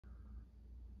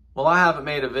Well, I haven't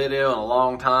made a video in a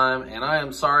long time, and I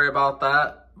am sorry about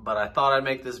that, but I thought I'd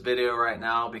make this video right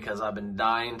now because I've been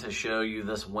dying to show you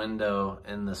this window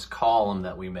in this column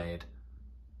that we made.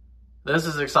 This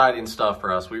is exciting stuff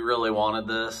for us. We really wanted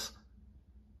this,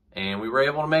 and we were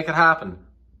able to make it happen.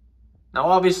 Now,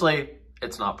 obviously,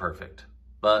 it's not perfect,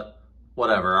 but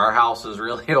whatever. Our house is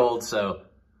really old, so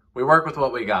we work with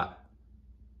what we got.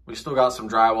 We still got some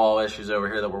drywall issues over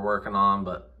here that we're working on,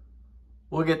 but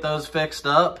we'll get those fixed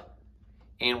up,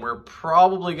 and we're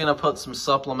probably gonna put some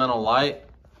supplemental light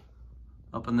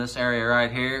up in this area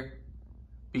right here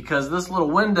because this little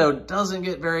window doesn't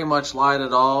get very much light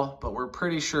at all, but we're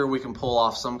pretty sure we can pull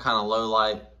off some kind of low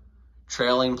light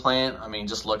trailing plant. I mean,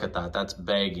 just look at that. That's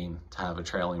begging to have a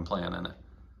trailing plant in it.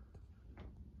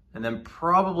 And then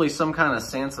probably some kind of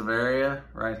sansevieria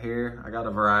right here. I got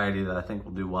a variety that I think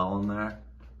will do well in there.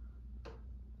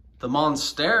 The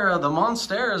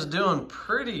Monstera is doing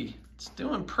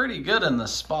pretty good in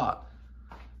this spot.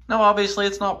 Now, obviously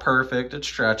it's not perfect, it's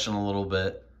stretching a little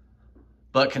bit,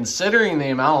 but considering the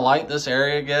amount of light this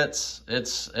area gets,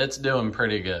 it's doing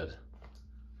pretty good.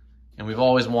 And we've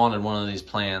always wanted one of these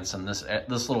plants, and this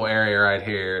little area right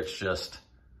here, it's just,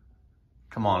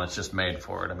 come on, it's just made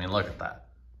for it. I mean, look at that.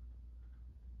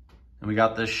 And we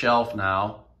got this shelf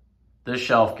now. This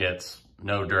shelf gets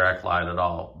no direct light at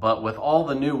all. But with all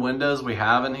the new windows we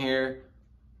have in here,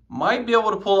 might be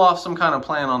able to pull off some kind of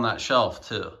plant on that shelf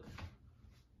too.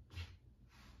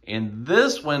 And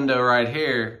this window right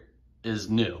here is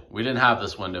new. We didn't have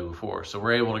this window before, so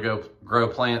we're able to go grow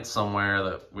plants somewhere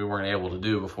that we weren't able to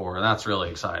do before, and that's really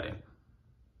exciting.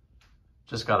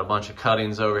 Just got a bunch of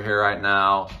cuttings over here right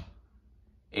now,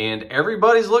 and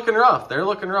everybody's looking rough. They're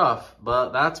looking rough, but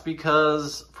that's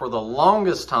because for the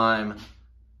longest time,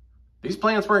 these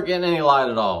plants weren't getting any light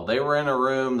at all. They were in a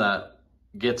room that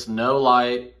gets no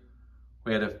light.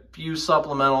 We had a few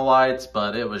supplemental lights,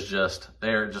 but it was just,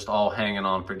 they're just all hanging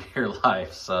on for dear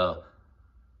life. So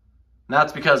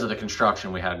that's because of the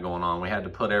construction we had going on. We had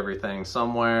to put everything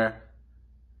somewhere,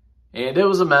 and it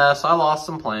was a mess. I lost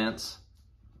some plants,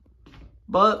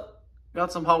 but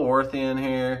got some Haworthia in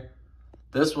here.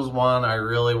 This was one I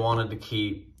really wanted to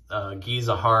keep,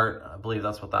 Giza Heart. I believe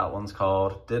that's what that one's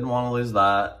called. Didn't want to lose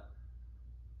that.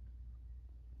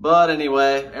 But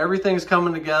anyway, everything's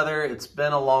coming together. It's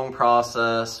been a long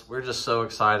process. We're just so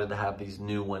excited to have these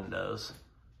new windows.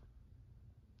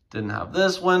 Didn't have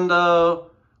this window.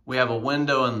 We have a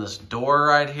window in this door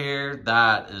right here.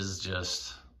 That is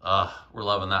just, we're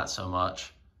loving that so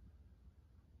much.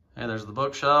 Hey, there's the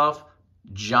bookshelf.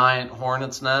 Giant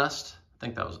hornet's nest. I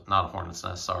think that was not a hornet's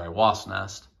nest, sorry, wasp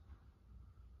nest.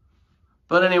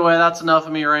 But anyway, that's enough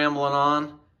of me rambling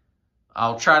on.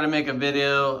 I'll try to make a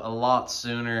video a lot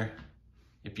sooner.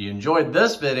 If you enjoyed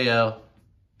this video,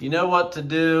 you know what to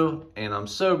do, and I'm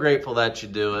so grateful that you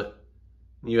do it.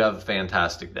 You have a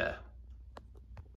fantastic day.